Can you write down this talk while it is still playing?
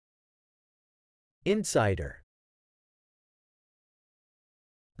Insider.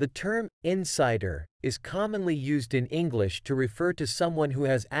 The term insider is commonly used in English to refer to someone who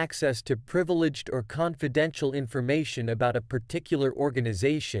has access to privileged or confidential information about a particular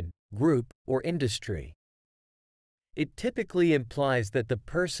organization, group, or industry. It typically implies that the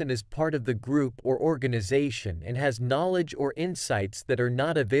person is part of the group or organization and has knowledge or insights that are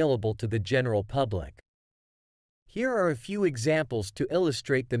not available to the general public. Here are a few examples to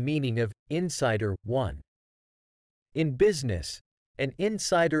illustrate the meaning of insider. 1. In business, an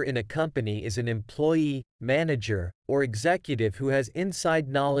insider in a company is an employee, manager, or executive who has inside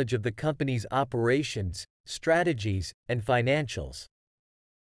knowledge of the company's operations, strategies, and financials.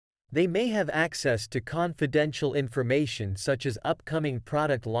 They may have access to confidential information such as upcoming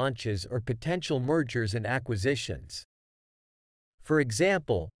product launches or potential mergers and acquisitions. For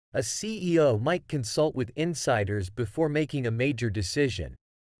example, a CEO might consult with insiders before making a major decision.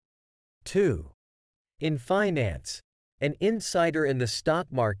 2. In finance, an insider in the stock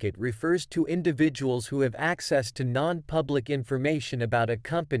market refers to individuals who have access to non-public information about a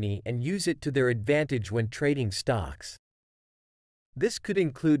company and use it to their advantage when trading stocks. This could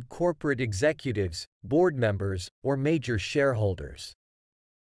include corporate executives, board members, or major shareholders.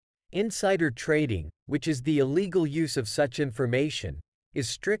 Insider trading, which is the illegal use of such information, is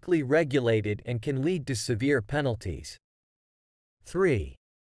strictly regulated and can lead to severe penalties. 3.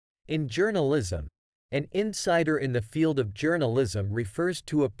 In journalism, an insider in the field of journalism refers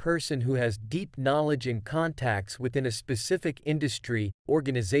to a person who has deep knowledge and contacts within a specific industry,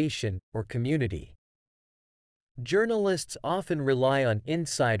 organization, or community. Journalists often rely on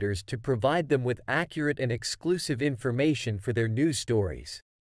insiders to provide them with accurate and exclusive information for their news stories.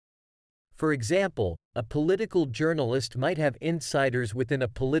 For example, a political journalist might have insiders within a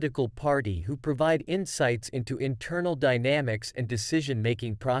political party who provide insights into internal dynamics and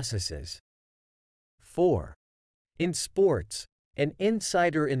decision-making processes. 4. In sports, an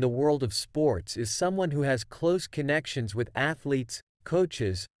insider in the world of sports is someone who has close connections with athletes,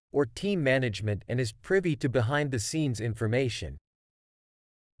 coaches, or team management and is privy to behind-the-scenes information.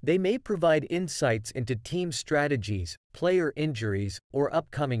 They may provide insights into team strategies, player injuries, or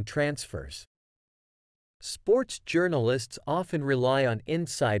upcoming transfers. Sports journalists often rely on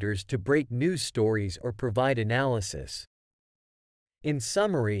insiders to break news stories or provide analysis. In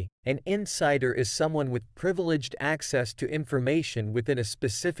summary, an insider is someone with privileged access to information within a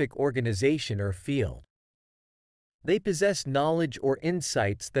specific organization or field. They possess knowledge or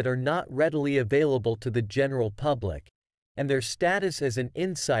insights that are not readily available to the general public, and their status as an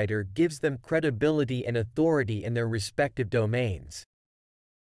insider gives them credibility and authority in their respective domains.